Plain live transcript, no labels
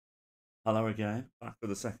Hello again, back for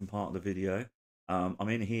the second part of the video. I'm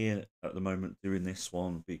in here at the moment doing this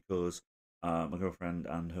one because my girlfriend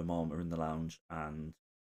and her mom are in the lounge and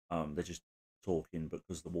they're just talking, but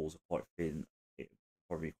because the walls are quite thin, it's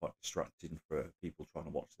probably quite distracting for people trying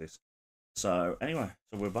to watch this. So anyway,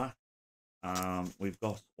 so we're back. We've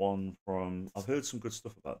got one from, I've heard some good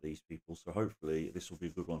stuff about these people, so hopefully this will be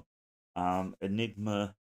a good one.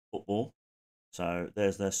 Enigma Football. So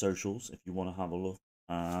there's their socials if you want to have a look.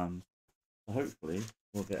 So hopefully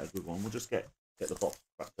we'll get a good one. We'll just get the box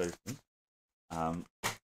cracked open. Um,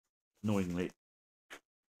 Annoyingly,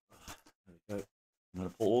 there we go. I'm going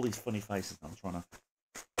to put all these funny faces. I'm trying to.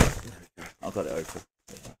 There we go. I've got it open.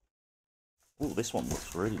 Oh, this one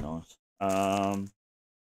looks really nice.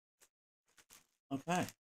 Okay.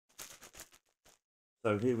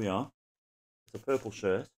 So here we are. It's a purple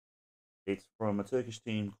shirt. It's from a Turkish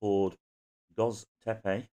team called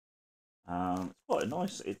Göztepe. It's quite a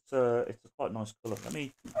nice. It's a quite nice colour. Let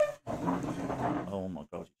me. Oh my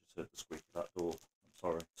god! You just heard the squeak of that door. I'm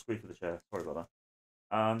sorry. Squeak of the chair. Sorry about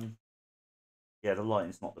that. Yeah, the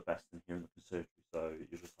lighting's not the best in here in the conservatory, so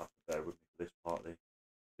you just have to bear with me for this part of the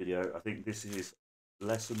video. I think this is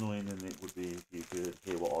less annoying than it would be if you could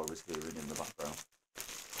hear what I was hearing in the background.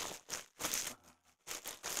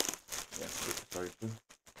 Yeah, switch this open.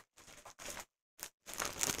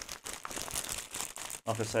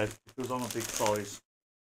 Like I said, because I'm a big size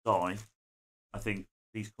guy, I think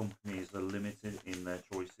these companies are limited in their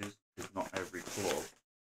choices because not every club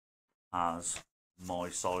has my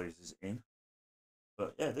sizes in.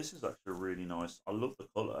 But yeah, this is actually really nice. I love the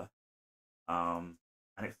colour, and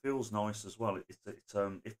it feels nice as well.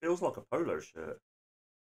 It feels like a polo shirt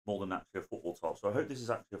more than actually a football top. So I hope this is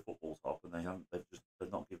actually a football top, and they're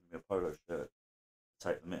not giving me a polo shirt to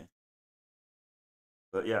take them in.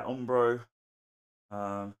 But yeah, Umbro.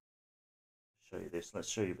 Um, show you this. Let's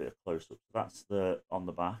show you a bit of close up. So that's the on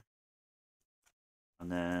the back, and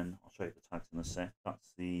then I'll show you the tags in a sec.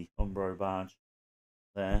 That's the Umbro badge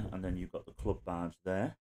there, and then you've got the club badge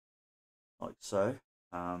there, like so.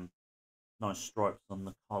 Um, Nice stripes on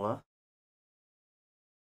the collar,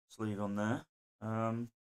 sleeve on there. Um,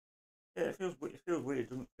 yeah, it feels weird. It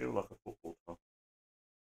doesn't feel like a football top.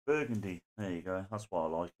 Burgundy, there you go. That's why I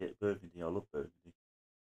like it. Burgundy, I love burgundy.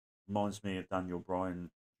 Reminds me of Daniel Bryan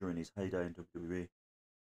during his heyday in WWE.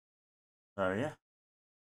 So yeah.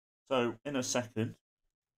 So in a second,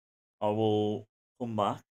 I will come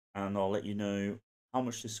back and I'll let you know how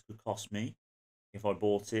much this could cost me if I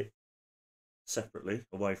bought it separately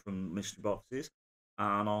away from mystery boxes,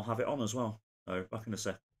 and I'll have it on as well. So back in a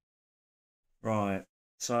sec. Right.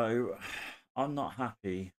 So I'm not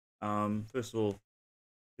happy. First of all,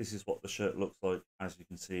 this is what the shirt looks like. As you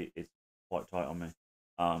can see, it's quite tight on me.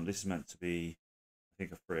 This is meant to be, I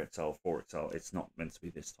think, a 3XL, 4XL. It's not meant to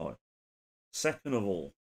be this tight. Second of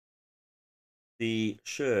all, the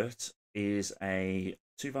shirt is a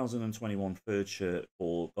 2021 third shirt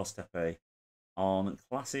for Gostepe on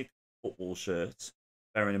classic football shirts.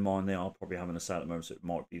 Bearing in mind they are probably having a sale at the moment, so it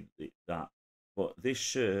might be that. But this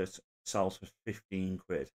shirt sells for 15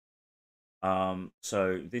 quid.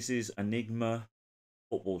 So this is Enigma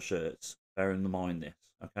football shirts. Bear in mind this,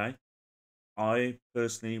 okay? I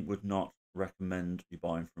personally would not recommend you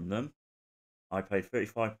buying from them. I paid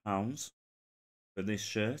 £35 for this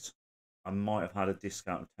shirt. I might have had a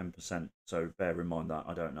discount of 10%, so bear in mind that,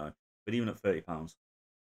 I don't know. But even at £30,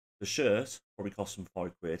 the shirt probably cost them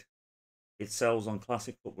 5 quid. It sells on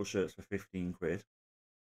classic football shirts for 15 quid,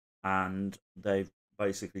 and they've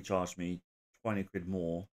basically charged me 20 quid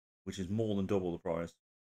more, which is more than double the price.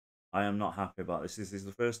 I am not happy about this. This is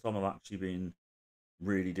the first time I've actually been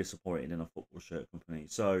really disappointed in a football shirt company.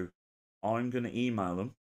 So I'm going to email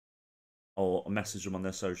them or message them on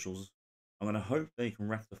their socials. I'm going to hope they can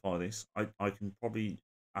rectify this. I can probably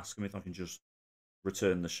ask them if I can just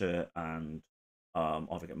return the shirt and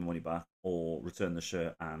either get my money back or return the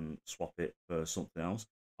shirt and swap it for something else.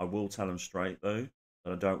 I will tell them straight though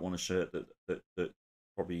that I don't want a shirt that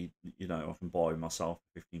probably I can buy myself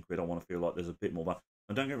for 15 quid. I want to feel like there's a bit more value.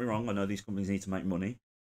 And don't get me wrong, I know these companies need to make money,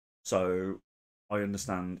 so I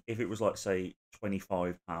understand if it was like say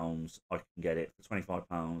 £25, I can get it for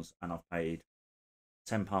 £25, and I've paid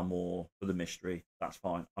 £10 more for the mystery. That's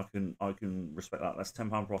fine. I can respect that. That's £10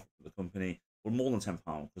 profit for the company, or more than £10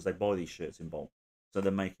 because they buy these shirts in bulk, so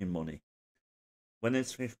they're making money. When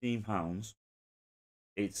it's £15,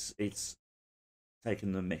 it's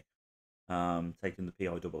taking the mick, taking the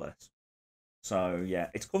PISS. So yeah,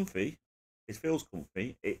 it's comfy. It feels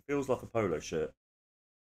comfy. It feels like a polo shirt.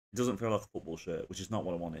 It doesn't feel like a football shirt, which is not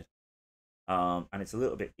what I wanted. And it's a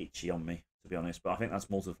little bit itchy on me, to be honest. But I think that's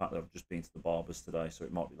more to the fact that I've just been to the barbers today, so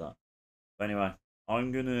it might be that. But anyway,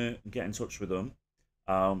 I'm gonna get in touch with them.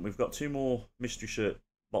 We've got 2 more mystery shirt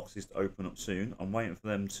boxes to open up soon. I'm waiting for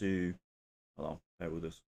them to. Hold on, bear with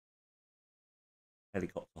us.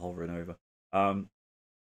 Helicopter hovering over. I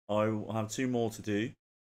will have 2 more to do,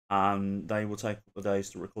 and they will take a couple of days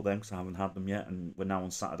to record them because I haven't had them yet, and we're now on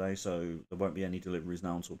Saturday, so there won't be any deliveries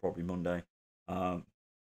now until probably Monday. Um,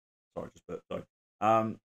 sorry, just burped. Sorry.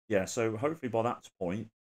 Yeah, so hopefully by that point,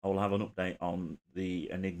 I will have an update on the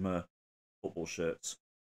Enigma football shirts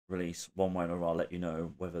release. One way or another, I'll let you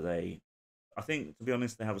know whether they. I think, to be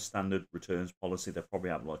honest, they have a standard returns policy. They probably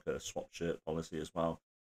have like a swap shirt policy as well.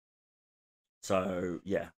 So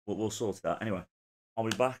yeah, we'll sort it out. Anyway, I'll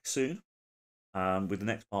be back soon with the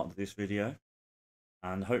next part of this video,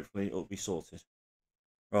 and hopefully it'll be sorted.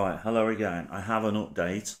 Right, hello again. I have an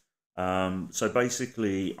update. So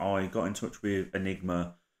basically, I got in touch with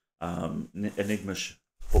Enigma, Enigma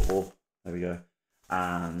football. There we go,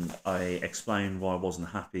 and I explained why I wasn't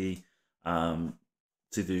happy.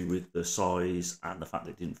 To do with the size and the fact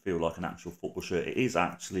that it didn't feel like an actual football shirt. It is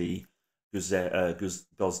actually Goztepe's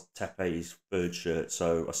third shirt,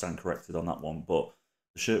 so I stand corrected on that one. But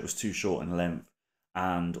the shirt was too short in length,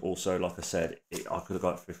 and also, like I said, I could have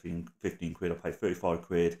got 15 quid. I paid 35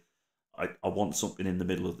 quid. I want something in the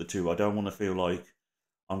middle of the two. I don't want to feel like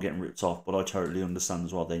I'm getting ripped off, but I totally understand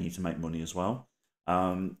as well. They need to make money as well.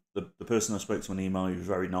 The person I spoke to on email, he was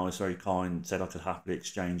very nice, very kind, said I could happily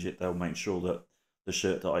exchange it. They'll make sure that the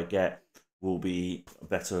shirt that I get will be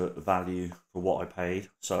better value for what I paid.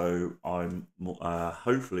 So I'm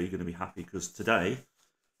hopefully going to be happy because today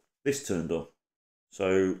this turned up.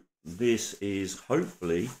 So this is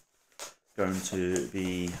hopefully going to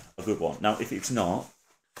be a good one. Now, if it's not,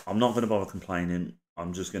 I'm not going to bother complaining.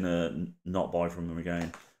 I'm just going to not buy from them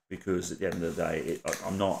again because at the end of the day,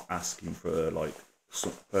 I'm not asking for like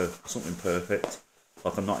something perfect.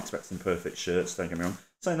 Like I'm not expecting perfect shirts. Don't get me wrong.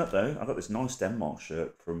 Saying that though, I got this nice Denmark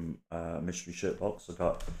shirt from Mystery Shirt Box.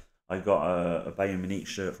 I got a Bayern Munich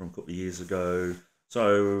shirt from a couple of years ago.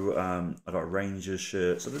 So I got a Rangers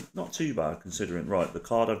shirt. So they're not too bad considering. Right, the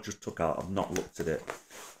card I've just took out, I've not looked at it.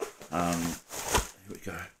 Here we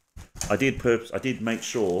go. I did make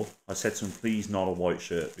sure I said to him, please not a white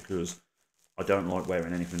shirt because I don't like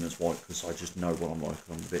wearing anything that's white because I just know what I'm like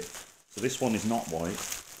on a bit. So this one is not white.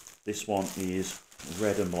 This one is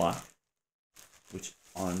red and black, which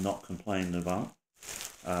I'm not complaining about.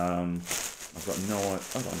 I've got no idea.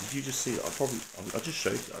 Hold on, did you just see it? I just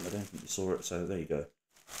showed you. I don't think you saw it, so there you go.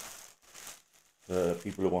 For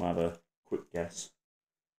people who want to have a quick guess.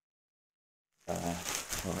 Right.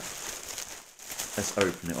 Let's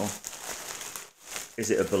open it up.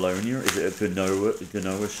 Is it a Bologna? Is it a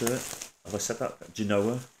Genoa shirt? Have I said that?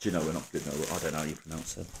 Genoa, not Genoa. I don't know how you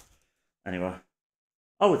pronounce it. Anyway.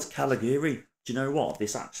 Oh, it's Caligari. Do you know what?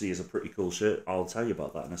 This actually is a pretty cool shirt. I'll tell you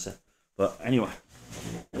about that in a sec. But anyway,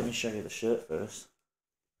 let me show you the shirt first.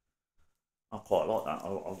 I quite like that.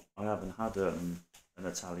 I haven't had an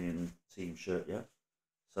Italian team shirt yet.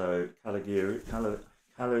 So Caligari. I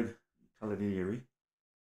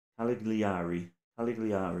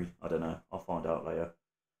don't know. I'll find out later.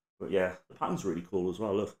 But yeah, the pattern's really cool as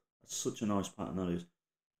well. Look, that's such a nice pattern that is.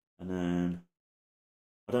 And then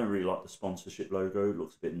I don't really like the sponsorship logo. It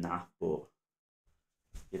looks a bit naff, but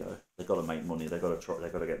you know they've got to make money. They've got to try.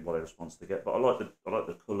 They've got to get whatever sponsor they get. But I like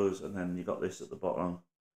the colours, and then you got this at the bottom.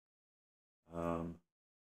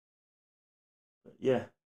 Yeah.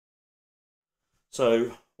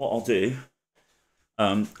 So what I'll do,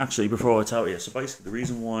 actually, before I tell you, so basically the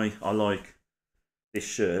reason why I like this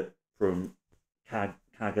shirt from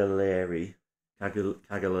Cagliari,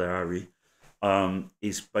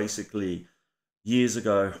 is basically years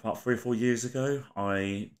ago, about 3 or 4 years ago,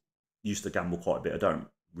 I used to gamble quite a bit. I don't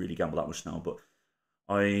really gamble that much now, but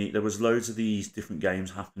there was loads of these different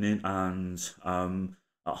games happening, and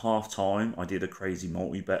at half time I did a crazy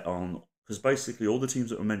multi bet on because basically all the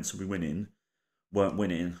teams that were meant to be winning weren't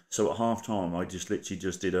winning. So at half time I just literally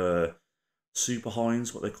just did a super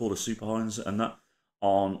Heinz, what they call a super Heinz, and that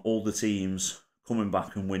on all the teams coming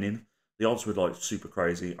back and winning. The odds were like super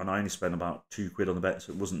crazy, and I only spent about 2 quid on the bet,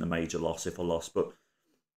 so it wasn't a major loss if I lost. But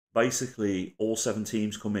basically, all 7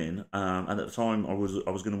 teams come in, and at the time I was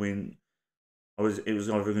going to win. It was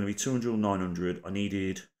either going to be 200 or 900. I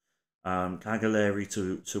needed Cagliari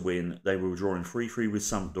to win. They were drawing 3-3 with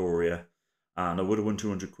Sampdoria, and I would have won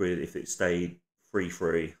 200 quid if it stayed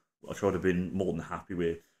 3-3, which I'd have been more than happy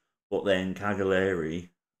with. But then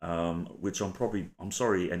Cagliari, which I'm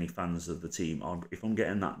sorry any fans of the team, if I'm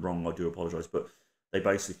getting that wrong, I do apologise, but they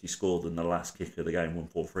basically scored in the last kick of the game,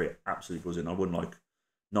 1-4-3, absolutely buzzing. I won like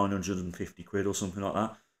 950 quid or something like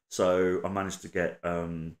that. So I managed to get a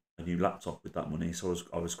a new laptop with that money, so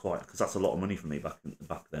I was quite, because that's a lot of money for me back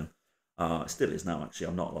then. It still is now, actually.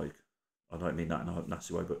 I'm not like, I don't mean that in a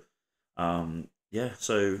nasty way, but yeah.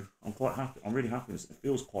 So I'm quite happy. I'm really happy. It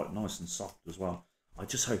feels quite nice and soft as well. I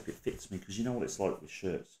just hope it fits me, because you know what it's like with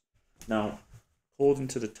shirts. Now, according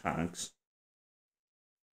to the tags,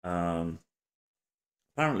 apparently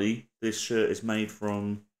this shirt is made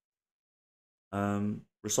from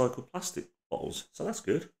recycled plastic bottles, so that's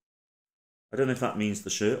good. I don't know if that means the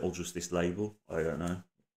shirt or just this label. I don't know.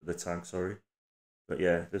 The tag, sorry. But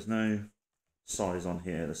yeah, there's no size on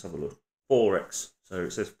here. Let's have a look. 4X. So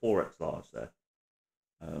it says 4X large there.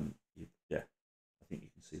 Yeah, I think you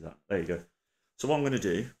can see that. There you go. So what I'm going to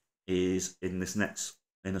do is in a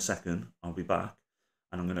second, I'll be back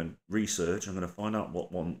and I'm going to research. I'm going to find out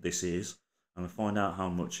what one this is. I'm going to find out how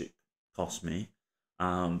much it cost me.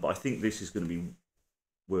 But I think this is going to be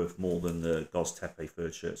worth more than the Goztepe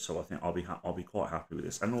third shirt. So I think I'll be quite happy with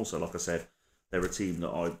this. And also, like I said, they're a team that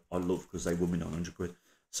I love because they won me 900 quid.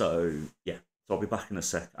 So yeah, so I'll be back in a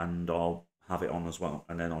sec and I'll have it on as well,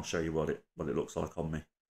 and then I'll show you what it looks like on me.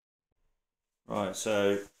 Right,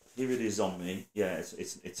 so here it is on me. Yeah,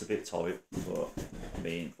 it's a bit tight, but I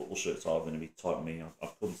mean, football shirts are going to be tight on me.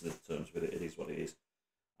 I've come to the terms with it. It is what it is.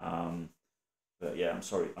 But yeah, I'm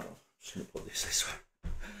sorry. I'm just going to put this way.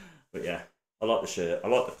 But yeah, I like the shirt. I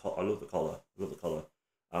love the collar. I love the collar.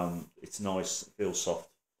 It's nice. It feels soft.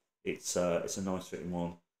 It's a nice fitting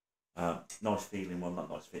one. Nice feeling one.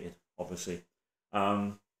 Not nice fitting, obviously.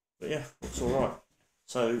 But yeah, it's all right.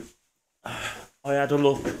 So I had a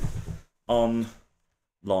look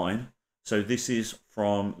online. So this is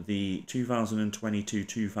from the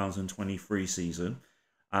 2022-2023 season.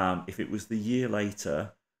 If it was the year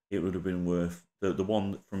later, it would have been worth the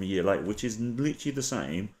one from a year later, which is literally the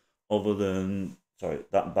same, other than, sorry,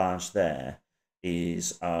 that badge there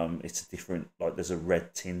is it's a different, like there's a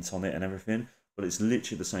red tint on it and everything, but it's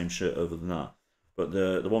literally the same shirt other than that. But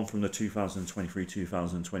the one from the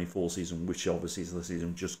 2023-2024 season, which obviously is the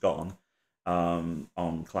season just gone,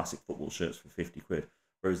 on classic football shirts for 50 quid.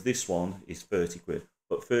 Whereas this one is 30 quid.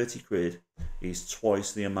 But 30 quid is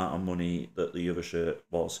twice the amount of money that the other shirt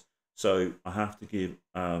was. So I have to give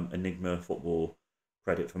Enigma Football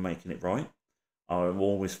credit for making it right. I'm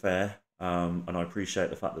always fair, and I appreciate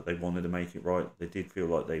the fact that they wanted to make it right. They did feel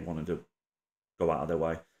like they wanted to go out of their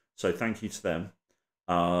way. So thank you to them.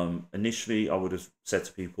 Initially, I would have said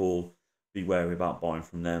to people, be wary about buying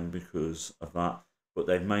from them because of that. But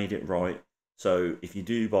they've made it right. So if you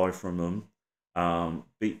do buy from them,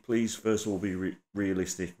 please first of all be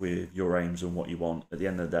realistic with your aims and what you want. At the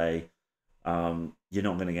end of the day, you're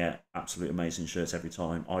not going to get absolute amazing shirts every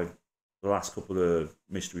time. The last couple of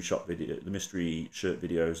mystery shirt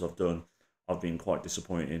videos I've done, I've been quite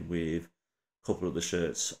disappointed with a couple of the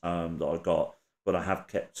shirts that I got. But I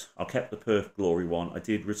kept the Perth Glory one. I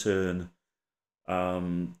did return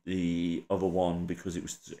the other one because it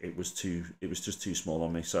was just too small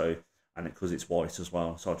on me. So, and because it's white as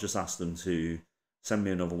well. So I've just asked them to send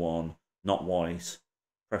me another one, not white,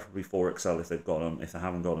 preferably 4XL if they've got them. If they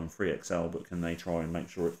haven't got them, 3XL, but can they try and make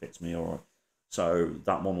sure it fits me all right? So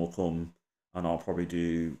that one will come, and I'll probably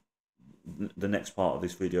do the next part of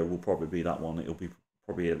this video will probably be that one. It'll be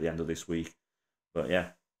probably at the end of this week. But yeah,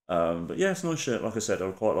 it's a nice shirt. Like I said,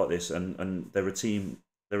 I quite like this, and they're a team.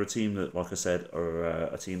 They're a team that, like I said,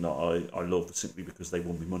 are a team that I love simply because they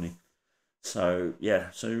won me money. So yeah,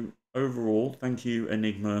 so overall, thank you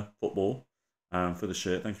Enigma Football for the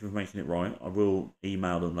shirt. Thank you for making it right. I will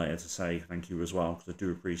email them later to say thank you as well, because I do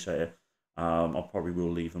appreciate it. I probably will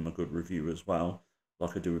leave them a good review as well,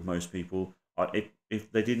 like I do with most people.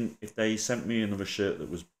 If they sent me another shirt that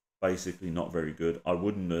was basically not very good, I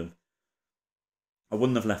wouldn't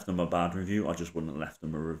have left them a bad review. I just wouldn't have left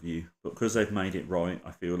them a review. But because they've made it right, I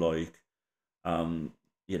feel like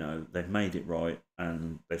they've made it right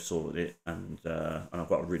and they've sorted it, and I've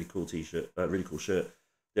got a really cool t-shirt, a really cool shirt.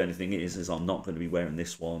 The only thing is I'm not going to be wearing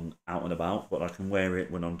this one out and about, but I can wear it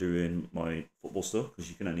when I'm doing my football stuff, because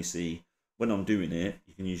you can only see, when I'm doing it,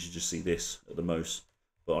 you can usually just see this at the most,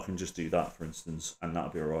 but I can just do that, for instance, and that'll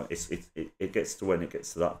be alright. It gets to when it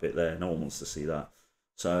gets to that bit there, no one wants to see that.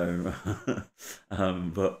 So,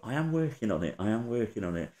 but I am working on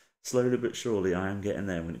it. Slowly but surely, I am getting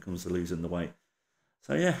there when it comes to losing the weight.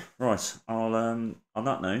 So yeah, right. I'll on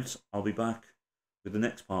that note, I'll be back with the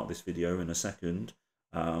next part of this video in a second.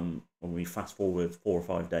 When we fast forward 4 or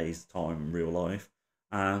 5 days time in real life,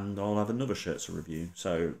 and I'll have another shirt to review.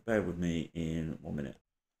 So bear with me in 1 minute.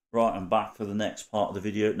 Right, I'm back for the next part of the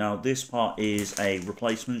video. Now this part is a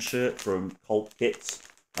replacement shirt from Colt Kits.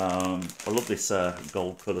 I love this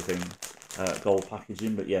gold colour thing, gold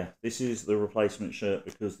packaging. But yeah, this is the replacement shirt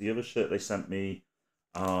because the other shirt they sent me,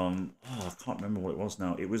 oh, I can't remember what it was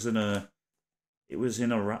now. It was in a,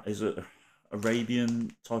 is it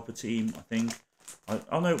Arabian type of team, I think.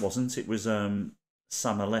 Oh no, it wasn't. It was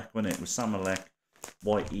Samalek, wasn't it? It was Samalek,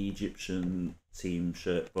 white Egyptian team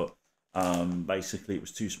shirt, but basically it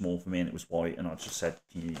was too small for me and it was white, and I just said,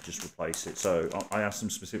 can you just replace it? So I asked them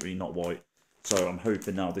specifically not white, so I'm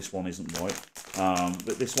hoping now this one isn't white.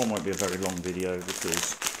 But this one won't be a very long video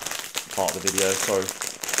because part of the video, so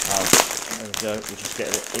there we go, we'll just get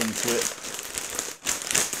into it.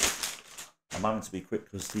 I'm having to be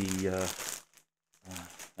quick because the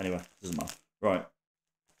anyway, doesn't matter. Right,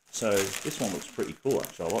 so this one looks pretty cool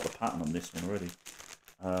actually. I like the pattern on this one already.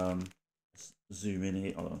 Let's zoom in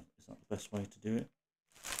here. Oh, is that the best way to do it?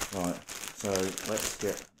 Right, so let's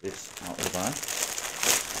get this out of the bag.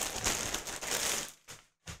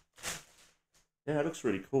 Yeah, it looks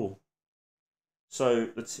really cool. So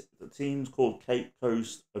the team's called Cape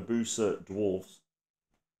Coast Abusa Dwarfs.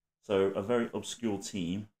 So a very obscure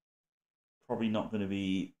team. Probably not going to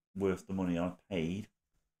be worth the money I paid.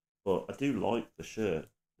 But I do like the shirt.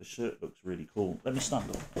 The shirt looks really cool. Let me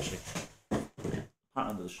stand up, actually. The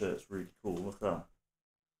pattern of the shirt's really cool. Look at that.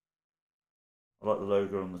 I like the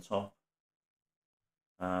logo on the top.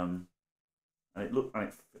 And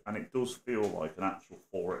it does feel like an actual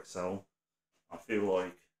 4XL. I feel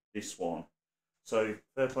like this one. So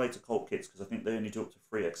fair play to Cult Kits because I think they only do up to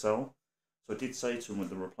 3XL. So I did say to them with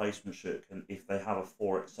the replacement shirt, if they have a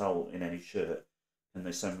 4XL in any shirt, can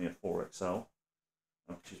they send me a 4XL?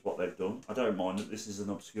 Which is what they've done. I don't mind that this is an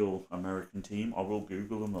obscure American team. I will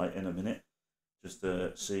Google them like in a minute just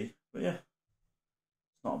to see. But yeah,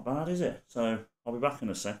 it's not bad, is it? So I'll be back in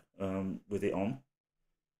a sec with it on.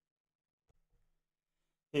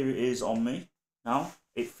 Here it is on me. Now,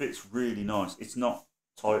 it fits really nice. It's not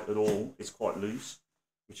tight at all. It's quite loose,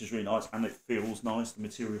 which is really nice. And it feels nice. The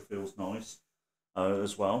material feels nice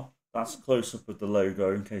as well. That's a close-up of the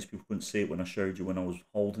logo in case people couldn't see it when I showed you when I was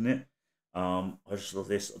holding it. I just love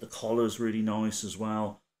this. The collar's really nice as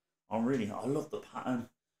well. I love the pattern.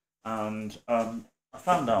 And I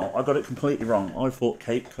found out I got it completely wrong. I thought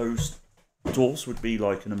Cape Coast Dwarfs would be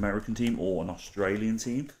like an American team or an Australian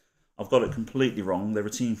team. I've got it completely wrong. They're a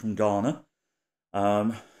team from Ghana.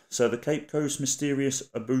 So the Cape Coast Mysterious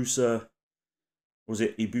Ibusia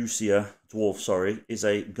Dwarf, sorry, is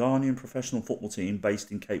a Ghanaian professional football team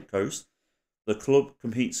based in Cape Coast. The club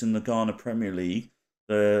competes in the Ghana Premier League,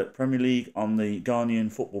 the Premier League on the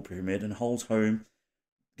Ghanaian football pyramid, and holds home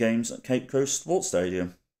games at Cape Coast Sports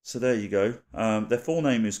Stadium. So there you go. Their full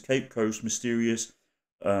name is Cape Coast Mysterious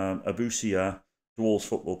Ibusia Dwarfs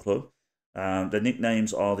Football Club. Their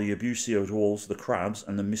nicknames are the Abusio Dwarfs, the Crabs,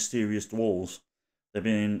 and the Mysterious Dwarfs. They've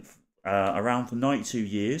been around for 92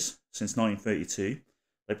 years, since 1932.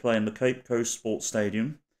 They play in the Cape Coast Sports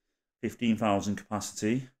Stadium, 15,000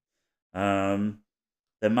 capacity.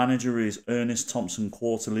 Their manager is Ernest Thompson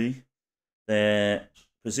Quarterly. Their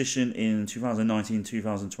position in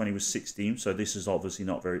 2019-2020 was 16, so this is obviously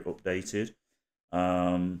not very updated.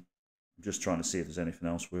 I'm just trying to see if there's anything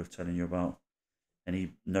else worth telling you about.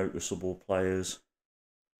 Any noticeable players?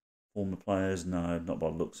 Former players? No, not by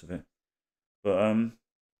the looks of it. But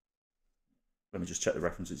let me just check the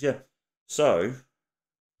references. Yeah, so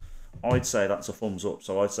I'd say that's a thumbs up.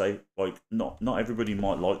 So I'd say like not everybody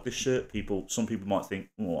might like this shirt. Some people might think,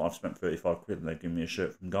 oh, I've spent 35 quid and they've given me a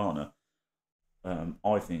shirt from Ghana.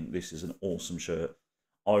 I think this is an awesome shirt.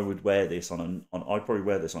 I would wear this I'd probably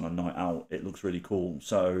wear this on a night out. It looks really cool.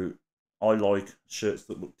 So I like shirts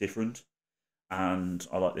that look different, and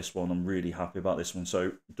I like this one. I'm really happy about this one.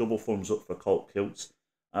 So double thumbs up for Cult Kilts.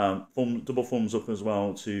 Double thumbs up as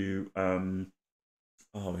well to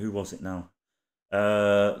who was it now?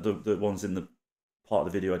 The ones in the part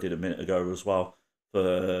of the video I did a minute ago as well,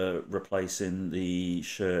 for replacing the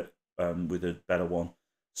shirt with a better one.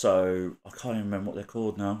 So I can't even remember what they're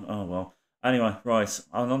called now. Oh well. Anyway, right.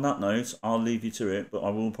 And on that note, I'll leave you to it. But I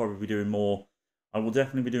will probably be doing more. I will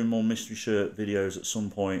definitely be doing more mystery shirt videos at some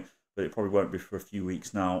point, but it probably won't be for a few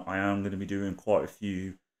weeks now. I am going to be doing quite a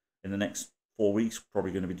few in the next 4 weeks.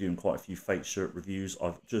 Probably going to be doing quite a few fake shirt reviews.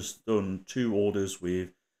 I've just done 2 orders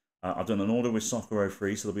with. I've done an order with Soccer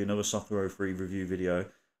 03, so there'll be another Soccer 03 review video,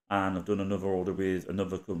 and I've done another order with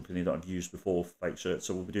another company that I've used before for fake shirts,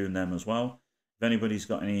 so we'll be doing them as well. If anybody's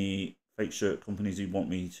got any fake shirt companies you want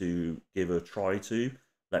me to give a try to,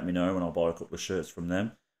 let me know and I'll buy a couple of shirts from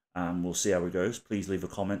them, and we'll see how it goes. Please leave a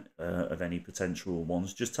comment of any potential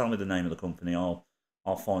ones. Just tell me the name of the company. I'll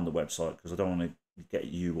find the website, because I don't want to get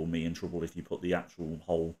you or me in trouble if you put the actual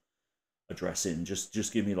whole addressing.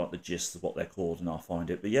 Just give me like the gist of what they're called and I'll find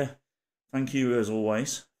it. But yeah, thank you as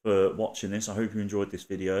always for watching this. I hope you enjoyed this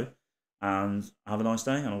video and have a nice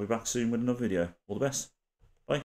day, and I'll be back soon with another video. All the best.